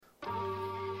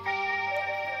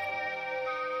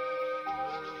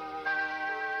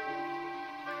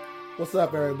What's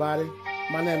up, everybody?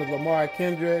 My name is Lamar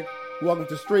Kendrick. Welcome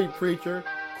to Street Preacher,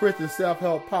 Christian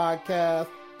Self-Help Podcast.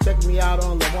 Check me out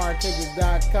on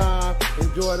lamarkendrick.com.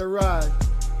 Enjoy the ride.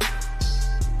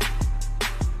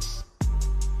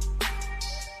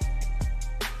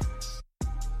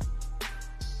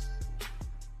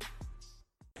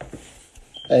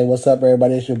 Hey, what's up,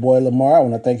 everybody? It's your boy Lamar. I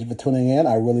want to thank you for tuning in.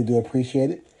 I really do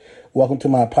appreciate it. Welcome to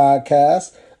my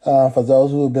podcast. For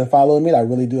those who have been following me, I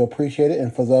really do appreciate it.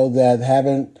 And for those that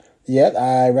haven't yet,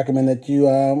 I recommend that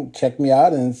you check me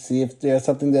out and see if there's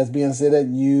something that's being said that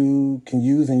you can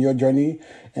use in your journey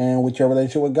and with your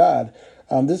relationship with God.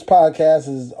 This podcast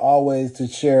is always to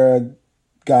share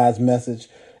God's message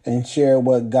and share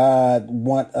what God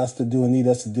wants us to do and need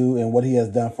us to do and what he has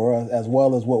done for us, as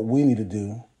well as what we need to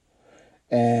do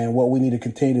and what we need to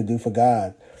continue to do for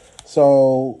God.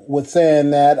 So with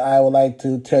saying that, I would like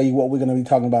to tell you what we're going to be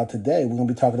talking about today. We're going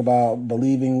to be talking about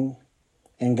believing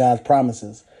in God's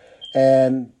promises.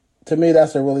 And to me,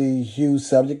 that's a really huge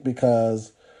subject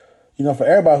because, for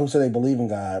everybody who said they believe in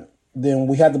God, then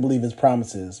we have to believe his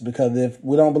promises. Because if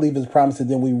we don't believe his promises,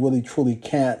 then we really, truly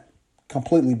can't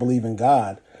completely believe in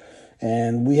God.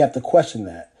 And we have to question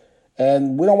that.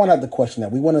 And we don't want to have to question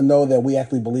that. We want to know that we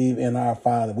actually believe in our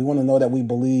Father. We want to know that we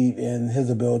believe in his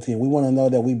ability. And we want to know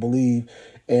that we believe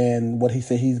in what he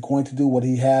said he's going to do, what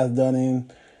he has done,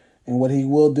 and what he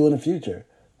will do in the future.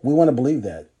 We want to believe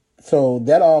that. So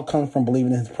that all comes from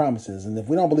believing in his promises. And if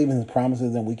we don't believe in his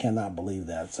promises, then we cannot believe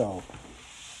that. So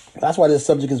that's why this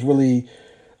subject is really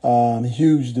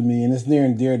huge to me, and it's near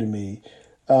and dear to me.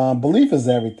 Belief is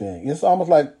everything. It's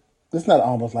not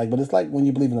almost like, but it's like when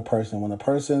you believe in a person, when a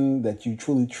person that you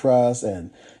truly trust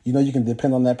and you can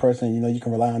depend on that person, you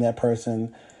can rely on that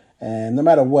person, and no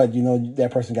matter what,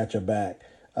 that person got your back.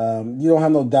 You don't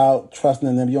have no doubt trusting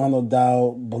in them. You don't have no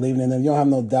doubt believing in them. You don't have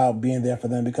no doubt being there for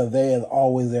them because they are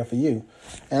always there for you.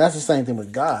 And that's the same thing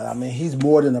with God. I mean, he's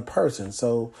more than a person.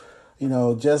 So,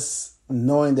 just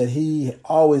knowing that he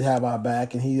always have our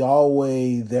back and he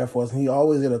always there for us and he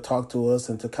always there to talk to us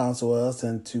and to counsel us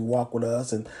and to walk with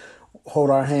us and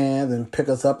hold our hands and pick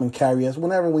us up and carry us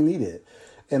whenever we need it.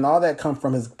 And all that comes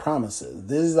from his promises.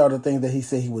 These are the things that he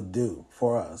said he would do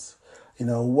for us.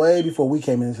 Way before we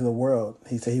came into the world,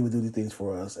 he said he would do these things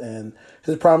for us. And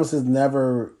his promises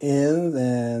never end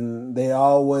and they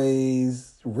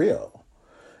always real.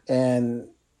 And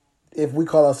if we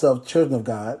call ourselves children of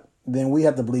God, then we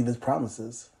have to believe his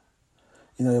promises.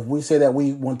 If we say that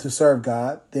we want to serve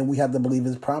God, then we have to believe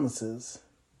his promises.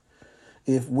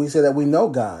 If we say that we know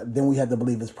God, then we have to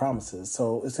believe his promises.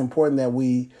 So it's important that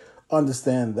we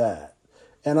understand that.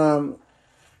 And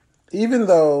even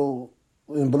though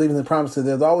in believing the promises,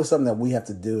 there's always something that we have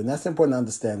to do. And that's important to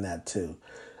understand that too.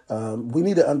 We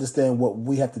need to understand what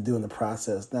we have to do in the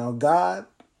process. Now, God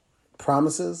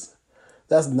promises,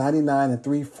 that's 99 and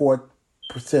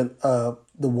 3/4% of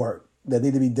the work that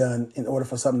need to be done in order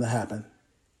for something to happen.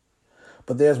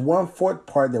 But there's 1/4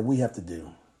 part that we have to do.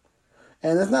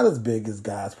 And it's not as big as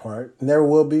God's part. Never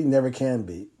will be, never can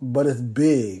be. But it's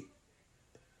big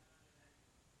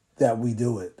that we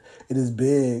do it. It is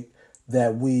big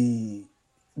that we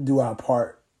do our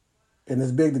part. And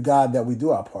it's big to God that we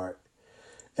do our part.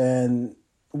 And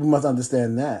we must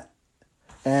understand that.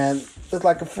 And it's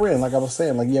like a friend, like I was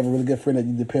saying, like you have a really good friend that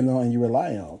you depend on and you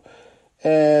rely on.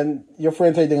 And your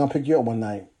friend tell you they're going to pick you up one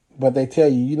night. But they tell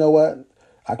you, you know what?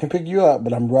 I can pick you up,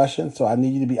 but I'm rushing, so I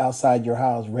need you to be outside your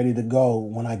house ready to go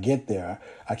when I get there.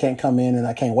 I can't come in and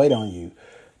I can't wait on you.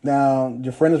 Now,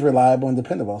 your friend is reliable and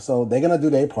dependable, so they're going to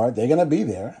do their part. They're going to be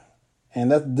there.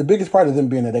 And that's the biggest part of them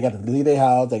being there. They got to leave their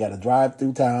house, they got to drive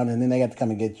through town, and then they got to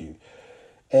come and get you.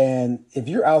 And if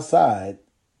you're outside,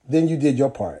 then you did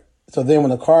your part. So then when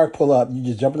the car pull up, you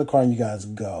just jump in the car and you guys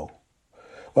go.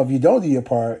 But if you don't do your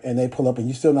part and they pull up and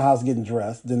you're still in the house getting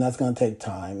dressed, then that's going to take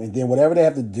time. And then whatever they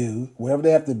have to do, wherever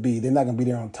they have to be, they're not going to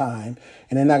be there on time.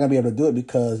 And they're not going to be able to do it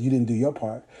because you didn't do your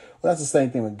part. Well, that's the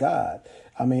same thing with God.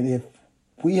 I mean, if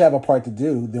we have a part to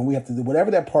do, then we have to do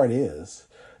whatever that part is.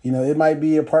 It might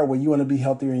be a part where you want to be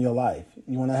healthier in your life.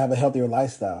 You want to have a healthier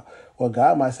lifestyle. Well,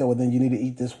 God might say, well, then you need to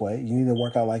eat this way. You need to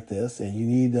work out like this. And you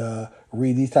need to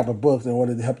read these type of books in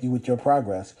order to help you with your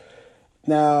progress.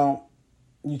 Now,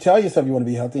 you tell yourself you want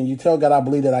to be healthy and you tell God, I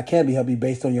believe that I can be healthy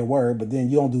based on your word, but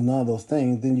then you don't do none of those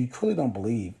things, then you truly don't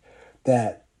believe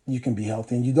that you can be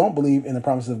healthy. And you don't believe in the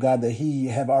promises of God that he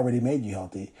have already made you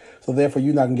healthy. So therefore,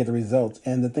 you're not going to get the results.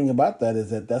 And the thing about that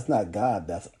is that that's not God.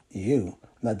 That's you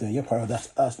not doing your part. That's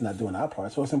us not doing our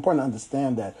part. So it's important to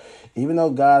understand that even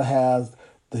though God has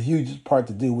the hugest part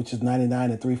to do, which is 99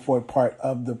 and 3/4 part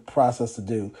of the process to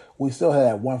do, we still have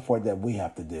that 1/4 that we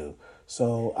have to do.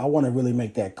 So I want to really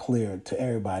make that clear to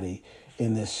everybody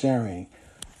in this sharing.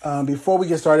 Before we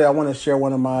get started, I want to share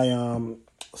one of my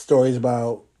stories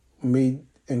about me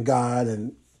and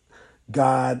God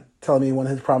telling me one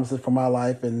of his promises for my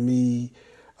life, and me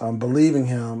believing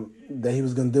him that he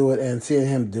was going to do it, and seeing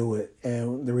him do it,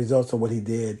 and the results of what he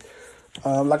did.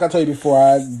 Like I told you before,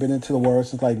 I've been into the Word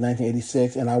since like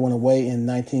 1986, and I went away in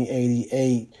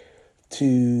 1988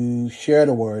 to share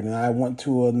the Word. And I went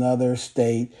to another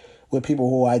state with people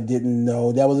who I didn't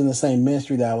know that was in the same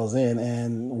ministry that I was in,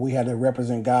 and we had to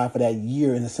represent God for that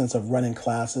year in the sense of running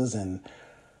classes and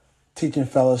teaching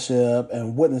fellowship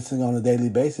and witnessing on a daily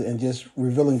basis, and just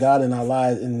revealing God in our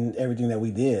lives in everything that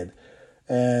we did.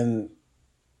 And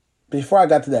before I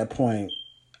got to that point,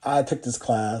 I took this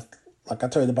class. Like I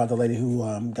told you about the lady who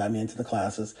got me into the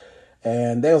classes,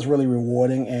 and that was really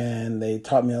rewarding, and they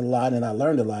taught me a lot, and I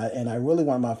learned a lot, and I really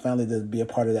want my family to be a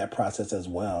part of that process as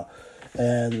well.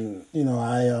 And, you know,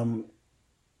 I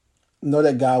know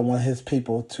that God wants his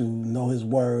people to know his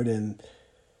word, and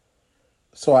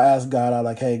so I asked God, I'm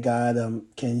like, hey, God,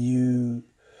 can you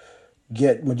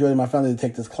get majority of my family to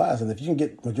take this class? And if you can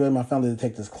get majority of my family to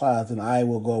take this class, then I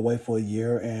will go away for a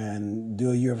year and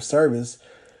do a year of service,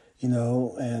 you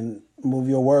know, and move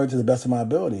your word to the best of my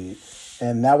ability.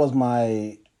 And that was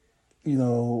my, you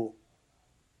know,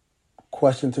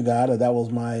 question to God, or that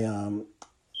was my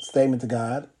statement to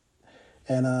God.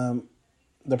 And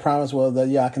the promise was that,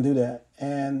 yeah, I can do that.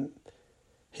 And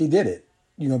he did it.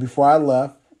 You know, before I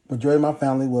left, majority of my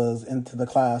family was into the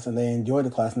class, and they enjoyed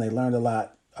the class, and they learned a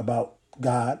lot about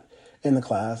God in the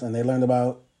class, and they learned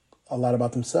a lot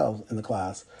about themselves in the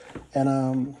class.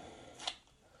 And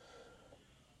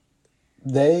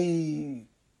they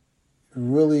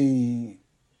really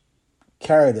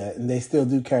carry that, and they still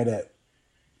do carry that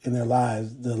in their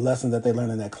lives, the lessons that they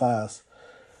learned in that class.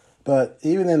 But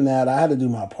even in that, I had to do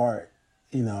my part.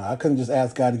 You know, I couldn't just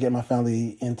ask God to get my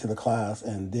family into the class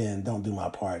and then don't do my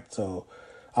part. So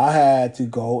I had to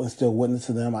go and still witness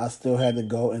to them. I still had to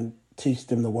go and teach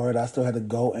them the word. I still had to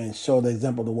go and show the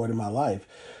example of the word in my life.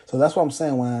 So that's what I'm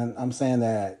saying when I'm saying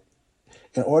that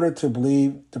in order to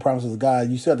believe the promises of God,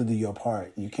 you still have to do your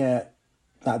part. You can't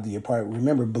not do your part.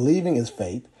 Remember, believing is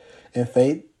faith, and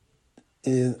faith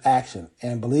is action,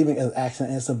 and believing is action,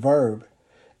 and it's a verb,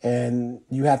 and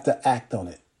you have to act on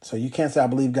it. So you can't say, I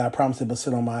believe God promised it, but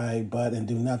sit on my butt and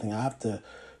do nothing. I have to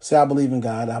say, I believe in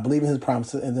God, I believe in his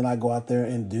promises, and then I go out there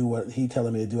and do what he's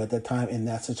telling me to do at that time in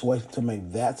that situation to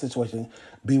make that situation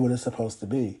be what it's supposed to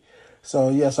be. So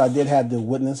yes, I did have to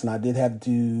witness, and I did have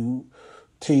to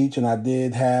teach, and I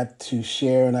did have to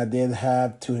share, and I did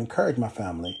have to encourage my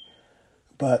family.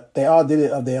 But they all did it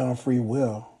of their own free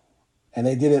will. And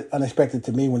they did it unexpected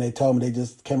to me when they told me. They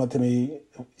just came up to me,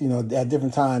 you know, at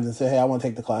different times and said, hey, I want to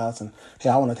take the class. And, hey,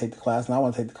 I want to take the class. And I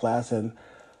want to take the class. And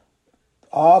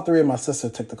all three of my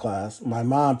sisters took the class. My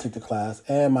mom took the class.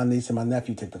 And my niece and my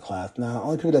nephew took the class. Now, the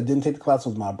only people that didn't take the class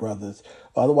was my brothers.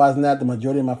 Otherwise than that, the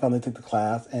majority of my family took the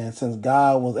class. And since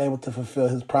God was able to fulfill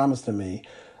his promise to me,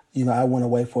 you know, I went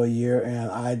away for a year,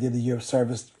 and I did a year of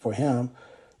service for him,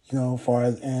 you know, as far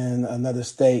as in another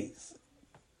state,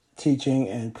 teaching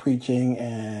and preaching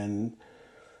and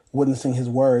witnessing his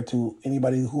word to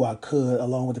anybody who I could,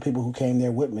 along with the people who came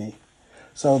there with me.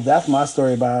 So that's my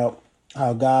story about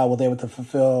how God was able to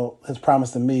fulfill his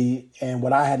promise to me and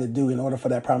what I had to do in order for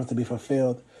that promise to be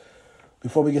fulfilled.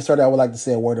 Before we get started, I would like to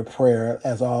say a word of prayer,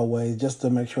 as always, just to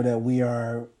make sure that we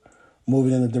are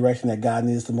moving in the direction that God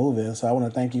needs to move in. So I want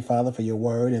to thank you, Father, for your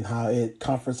word and how it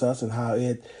comforts us and how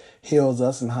it heals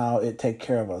us and how it takes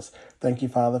care of us. Thank you,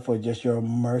 Father, for just your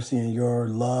mercy and your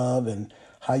love and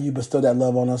how you bestow that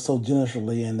love on us so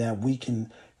generously, and that we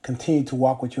can continue to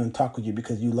walk with you and talk with you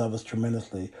because you love us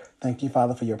tremendously. Thank you,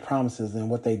 Father, for your promises and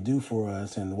what they do for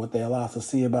us and what they allow us to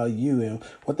see about you and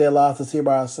what they allow us to see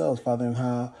about ourselves, Father, and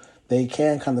how they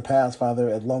can come to pass, Father,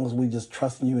 as long as we just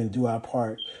trust in you and do our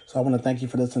part. So I want to thank you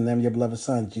for this in the name of your beloved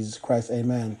Son, Jesus Christ.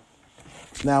 Amen.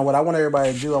 Now, what I want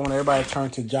everybody to do, I want everybody to turn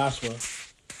to Joshua.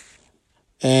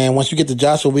 And once you get to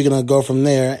Joshua, we're going to go from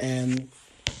there. And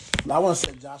I want to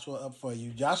set Joshua up for you.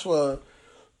 Joshua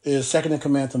is second in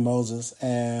command to Moses.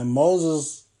 And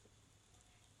Moses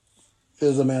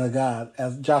is a man of God,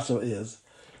 as Joshua is.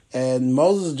 And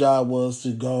Moses' job was to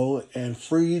go and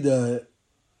free the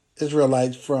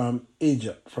Israelites from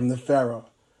Egypt, from the Pharaoh.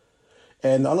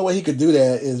 And the only way he could do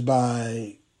that is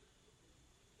by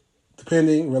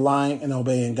depending, relying, and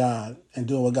obeying God and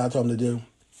doing what God told him to do.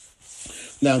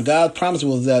 Now, God's promise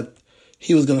was that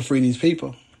he was going to free these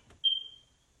people.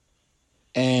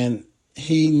 And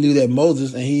he knew that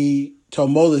Moses, and he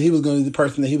told Moses he was going to be the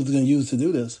person that he was going to use to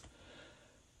do this.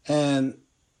 And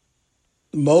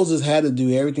Moses had to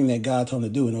do everything that God told him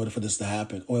to do in order for this to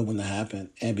happen, or it wouldn't have happened.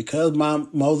 And because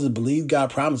Moses believed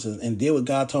God's promises and did what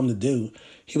God told him to do,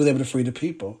 he was able to free the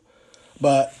people.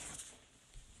 But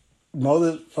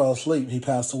Moses fell asleep. He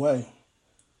passed away.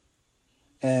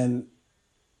 And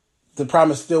the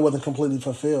promise still wasn't completely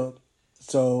fulfilled.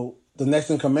 So the next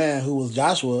in command, who was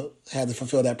Joshua, had to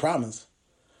fulfill that promise.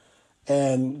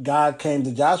 And God came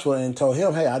to Joshua and told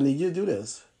him, hey, I need you to do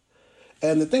this.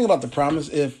 And the thing about the promise,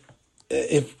 if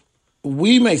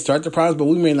we may start the promise, but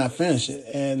we may not finish it.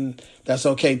 And that's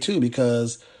okay too,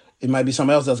 because it might be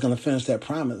somebody else that's going to finish that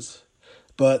promise.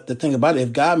 But the thing about it,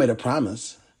 if God made a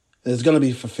promise, it's going to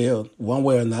be fulfilled one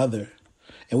way or another.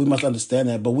 And we must understand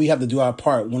that. But we have to do our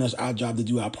part when it's our job to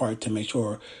do our part to make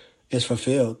sure it's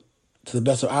fulfilled to the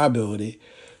best of our ability.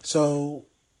 So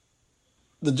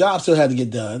the job still had to get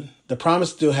done. The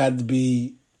promise still had to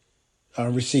be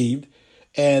received.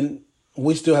 And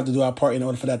we still have to do our part in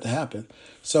order for that to happen.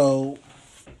 So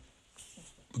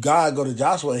God go to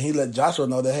Joshua and he let Joshua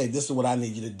know that, hey, this is what I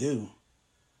need you to do.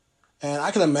 And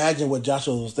I can imagine what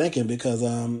Joshua was thinking because,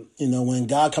 when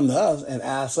God come to us and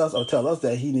ask us or tell us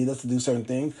that he needs us to do certain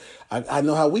things, I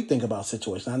know how we think about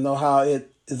situations. I know how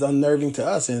it is unnerving to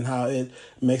us and how it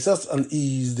makes us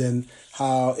uneased and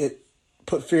how it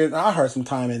put fear in our hearts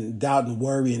sometimes and doubt and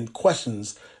worry and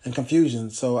questions and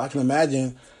confusion. So I can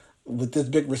imagine with this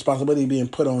big responsibility being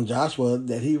put on Joshua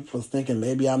that he was thinking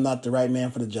maybe I'm not the right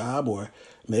man for the job, or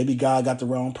maybe God got the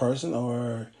wrong person,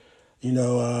 or,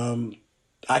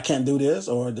 I can't do this,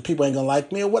 or the people ain't going to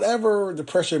like me, or whatever the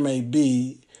pressure may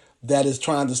be that is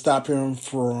trying to stop him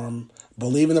from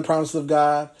believing the promises of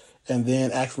God and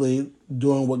then actually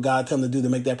doing what God told him to do to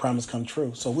make that promise come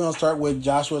true. So we're going to start with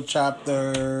Joshua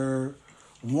chapter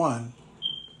 1.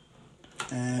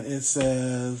 And it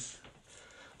says,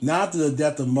 now after the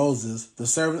death of Moses, the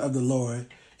servant of the Lord,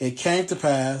 it came to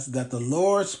pass that the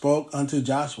Lord spoke unto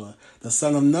Joshua, the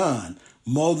son of Nun,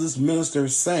 Moses' minister,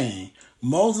 saying,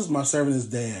 Moses, my servant, is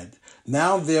dead.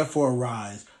 Now therefore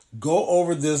arise, go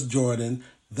over this Jordan,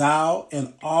 thou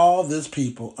and all this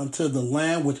people, unto the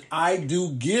land which I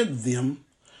do give them,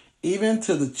 even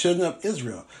to the children of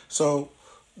Israel. So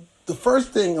the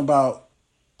first thing I want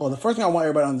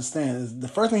everybody to understand is the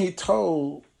first thing he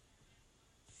told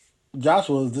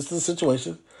Joshua is, this is the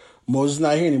situation. Moses is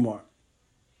not here anymore.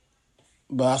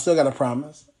 But I still got a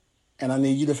promise, and I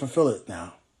need you to fulfill it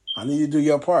now. I need you to do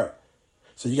your part.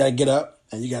 So you got to get up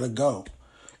and you got to go.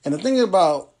 And the thing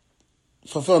about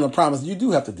fulfilling a promise, you do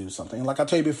have to do something. Like I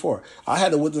told you before, I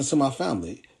had to witness to my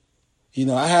family.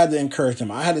 I had to encourage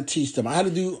them. I had to teach them. I had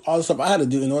to do all the stuff I had to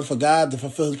do in order for God to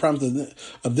fulfill his promise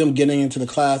of them getting into the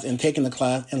class and taking the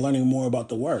class and learning more about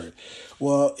the word.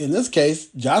 Well, in this case,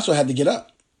 Joshua had to get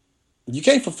up. You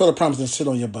can't fulfill a promise and sit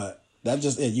on your butt. That's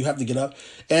just it. You have to get up.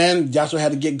 And Joshua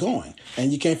had to get going.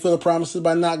 And you can't fulfill the promises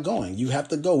by not going. You have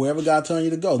to go wherever God's telling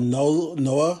you to go.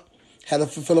 Noah had to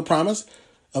fulfill a promise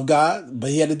of God,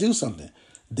 but he had to do something.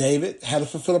 David had to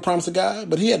fulfill a promise of God,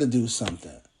 but he had to do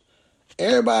something.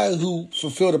 Everybody who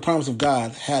fulfilled the promise of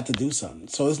God had to do something.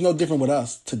 So it's no different with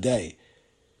us today.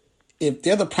 If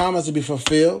there's a promise to be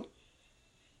fulfilled,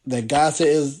 that God said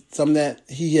is something that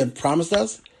he had promised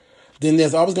us, then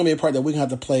there's always going to be a part that we're going to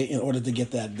have to play in order to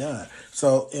get that done.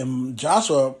 So in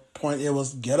Joshua's point, it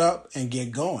was get up and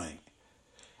get going.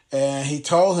 And he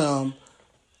told him,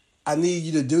 I need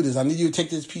you to do this. I need you to take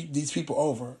these people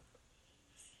over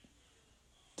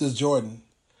this Jordan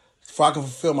so I can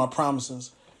fulfill my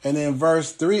promises. And then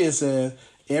verse 3, it says,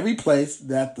 every place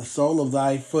that the sole of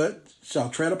thy foot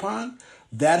shall tread upon,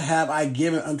 that have I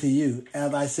given unto you,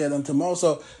 as I said unto Moses.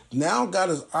 So now God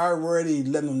is already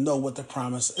letting them know what the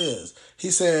promise is.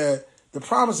 He said, the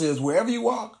promise is wherever you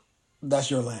walk,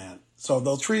 that's your land. So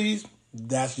those trees,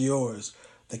 that's yours.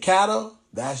 The cattle,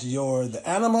 that's yours. The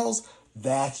animals,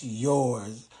 that's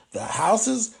yours. The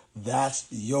houses, that's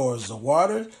yours. The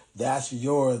water, that's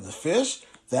yours. The fish,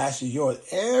 that's yours.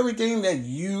 Everything that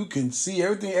you can see,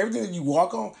 everything that you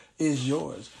walk on is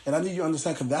yours. And I need you to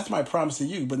understand, because that's my promise to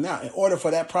you. But now, in order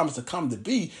for that promise to come to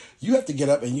be, you have to get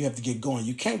up and you have to get going.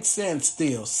 You can't stand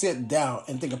still, sit down,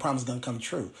 and think a promise is going to come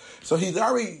true. So he's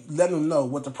already letting them know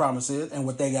what the promise is and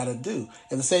what they got to do.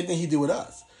 And the same thing he do with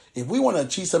us. If we want to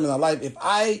achieve something in our life,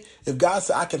 if God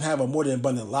said I can have a more than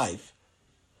abundant life,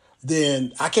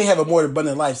 then I can't have a more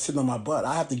abundant life sitting on my butt.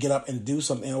 I have to get up and do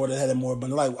something in order to have a more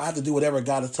abundant life. I have to do whatever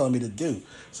God is telling me to do.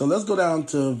 So let's go down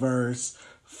to verse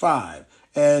 5.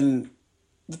 And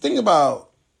the thing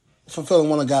about fulfilling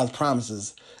one of God's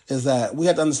promises is that we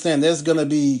have to understand there's going to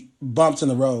be bumps in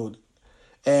the road.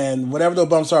 And whatever those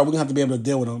bumps are, we're going to have to be able to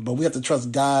deal with them. But we have to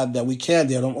trust God that we can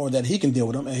deal with them, or that he can deal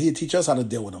with them, and he'll teach us how to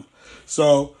deal with them.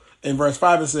 So in verse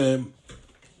 5 it said,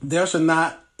 there shall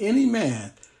not any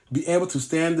man be able to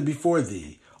stand before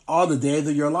thee all the days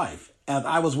of your life. As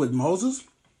I was with Moses,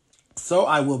 so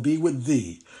I will be with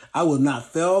thee. I will not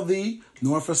fail thee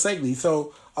nor forsake thee.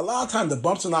 So a lot of times the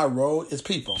bumps in our road is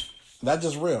people. That's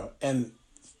just real. And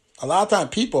a lot of times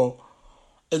people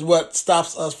is what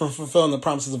stops us from fulfilling the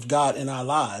promises of God in our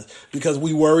lives, because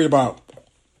we worry about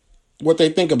what they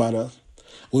think about us.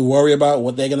 We worry about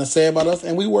what they're going to say about us,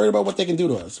 and we worry about what they can do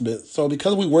to us. So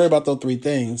because we worry about those three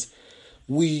things,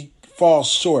 we fall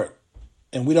short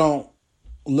and we don't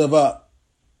live up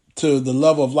to the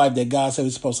level of life that God said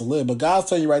we're supposed to live. But God's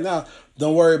telling you right now,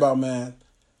 don't worry about man.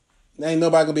 Ain't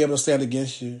nobody going to be able to stand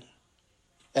against you.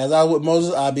 As I was with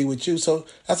Moses, I'll be with you. So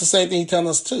that's the same thing he's telling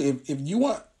us too. If you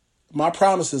want my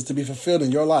promises to be fulfilled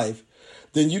in your life,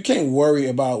 then you can't worry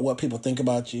about what people think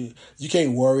about you. You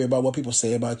can't worry about what people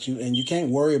say about you. And you can't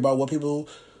worry about what people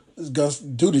is going to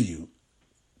do to you,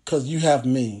 because you have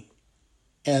me.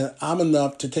 And I'm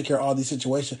enough to take care of all these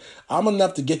situations. I'm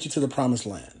enough to get you to the promised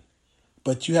land.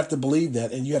 But you have to believe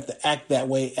that, and you have to act that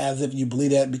way as if you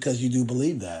believe that, because you do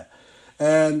believe that.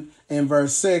 And in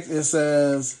verse 6, it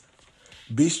says,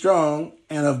 be strong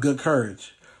and of good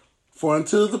courage. For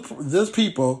unto this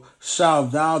people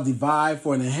shalt thou divide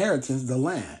for an inheritance the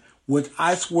land, which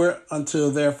I swear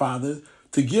unto their fathers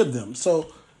to give them.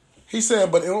 So he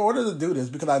said, but in order to do this,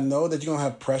 because I know that you're going to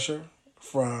have pressure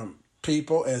from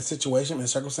people and situations and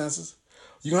circumstances,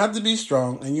 you're going to have to be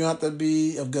strong and you have to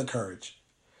be of good courage.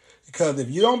 Because if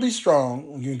you don't be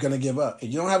strong, you're going to give up.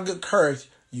 If you don't have good courage,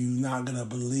 you're not going to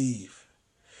believe.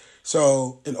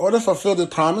 So in order to fulfill the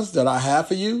promise that I have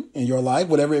for you in your life,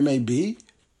 whatever it may be,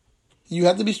 you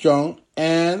have to be strong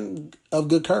and of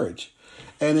good courage.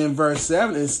 And in verse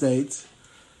 7, it states,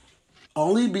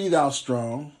 only be thou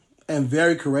strong and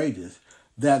very courageous,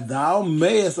 that thou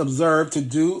mayest observe to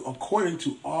do according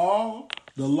to all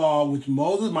the law which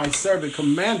Moses my servant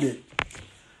commanded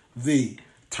thee.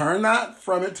 Turn not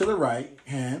from it to the right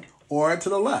hand or to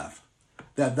the left,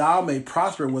 that thou may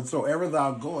prosper whatsoever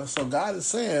thou goest. So God is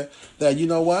saying that, you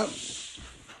know what?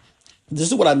 This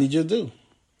is what I need you to do.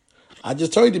 I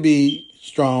just told you to be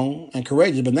strong and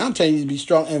courageous, but now I'm telling you to be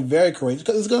strong and very courageous,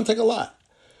 because it's going to take a lot.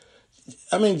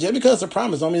 I mean, just because it's a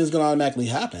promise don't mean it's going to automatically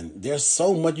happen. There's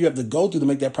so much you have to go through to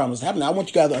make that promise happen. I want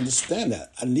you guys to understand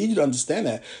that. I need you to understand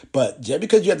that. But just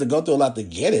because you have to go through a lot to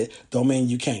get it don't mean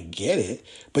you can't get it.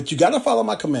 But you got to follow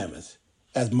my commandments.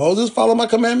 As Moses followed my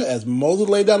commandment, as Moses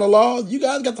laid down the law, you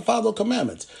guys got to follow those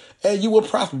commandments. And you will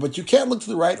prosper. But you can't look to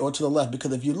the right or to the left,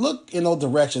 because if you look in those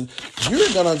directions, you're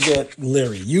going to get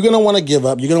leery. You're going to want to give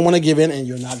up. You're going to want to give in, and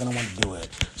you're not going to want to do it.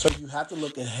 So you have to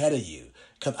look ahead of you,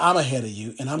 because I'm ahead of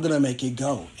you, and I'm going to make it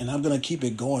go. And I'm going to keep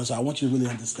it going. So I want you to really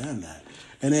understand that.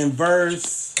 And in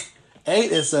verse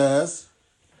 8, it says,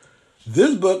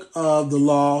 this book of the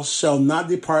law shall not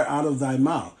depart out of thy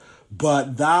mouth,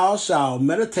 but thou shalt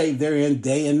meditate therein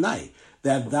day and night,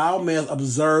 that thou mayest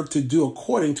observe to do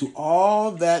according to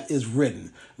all that is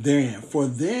written therein. For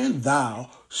then thou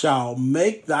shalt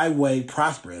make thy way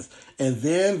prosperous, and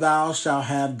then thou shalt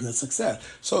have good success.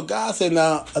 So God said,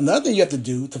 now, another thing you have to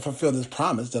do to fulfill this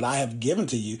promise that I have given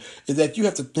to you is that you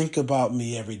have to think about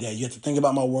me every day. You have to think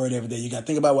about my word every day. You got to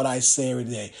think about what I say every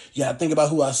day. You got to think about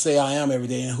who I say I am every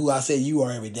day and who I say you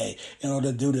are every day in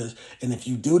order to do this. And if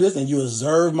you do this and you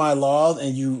observe my laws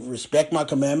and you respect my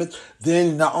commandments,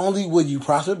 then not only will you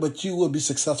prosper, but you will be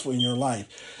successful in your life.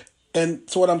 And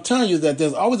so what I'm telling you is that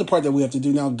there's always a part that we have to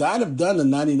do. Now, God have done the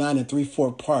 99 and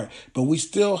 3/4 part, but we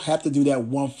still have to do that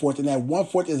 1/4, and that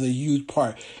 1/4 is a huge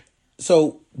part.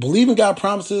 So believing God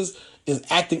promises is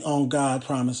acting on God's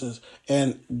promises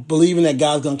and believing that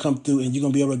God's going to come through and you're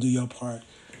going to be able to do your part.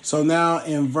 So now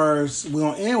we're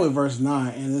going to end with verse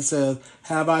 9, and it says,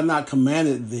 have I not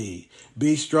commanded thee?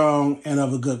 Be strong and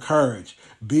of a good courage.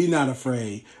 Be not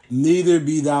afraid, neither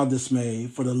be thou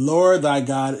dismayed, for the Lord thy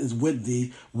God is with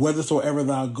thee, whithersoever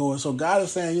thou goest. So God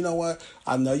is saying, you know what?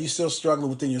 I know you're still struggling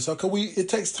within yourself. It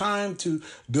takes time to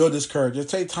build this courage. It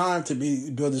takes time to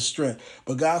build this strength.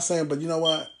 But God's saying, but you know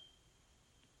what?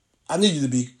 I need you to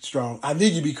be strong. I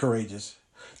need you to be courageous.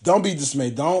 Don't be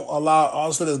dismayed. Don't allow all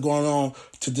the stuff that's going on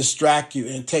to distract you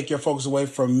and take your focus away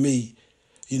from me,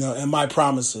 and my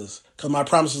promises, because my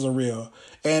promises are real.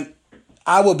 And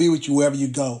I will be with you wherever you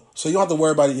go. So you don't have to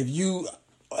worry about it. If you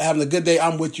having a good day,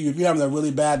 I'm with you. If you're having a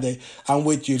really bad day, I'm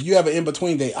with you. If you have an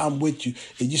in-between day, I'm with you.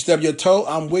 If you stub your toe,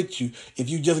 I'm with you. If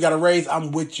you just got a raise,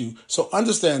 I'm with you. So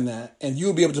understand that, and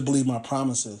you'll be able to believe my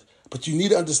promises. But you need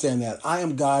to understand that I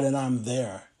am God and I'm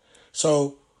there.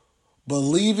 So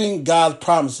believing God's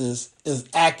promises is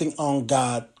acting on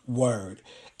God's word.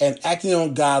 And acting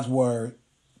on God's word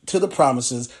to the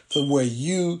promises to where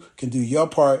you can do your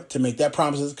part to make that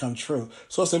promises come true.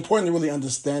 So it's important to really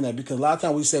understand that, because a lot of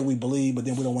times we say we believe, but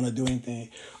then we don't want to do anything.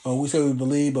 Or we say we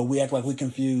believe, but we act like we're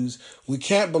confused. We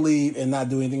can't believe and not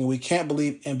do anything. And we can't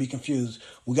believe and be confused.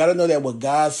 We got to know that what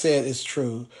God said is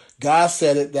true. God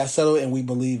said it, that's settled, and we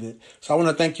believe it. So I want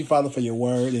to thank you, Father, for your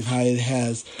word and how it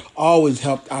has always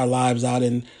helped our lives out.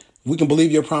 And we can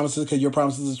believe your promises because your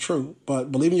promises are true.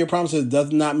 But believing your promises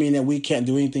does not mean that we can't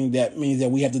do anything. That means that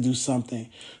we have to do something.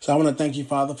 So I want to thank you,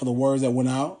 Father, for the words that went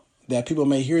out, that people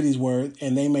may hear these words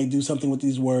and they may do something with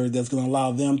these words that's going to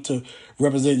allow them to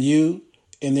represent you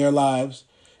in their lives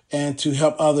and to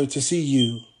help others to see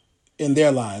you in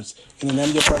their lives. In the name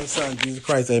of your precious Son, Jesus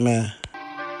Christ, amen.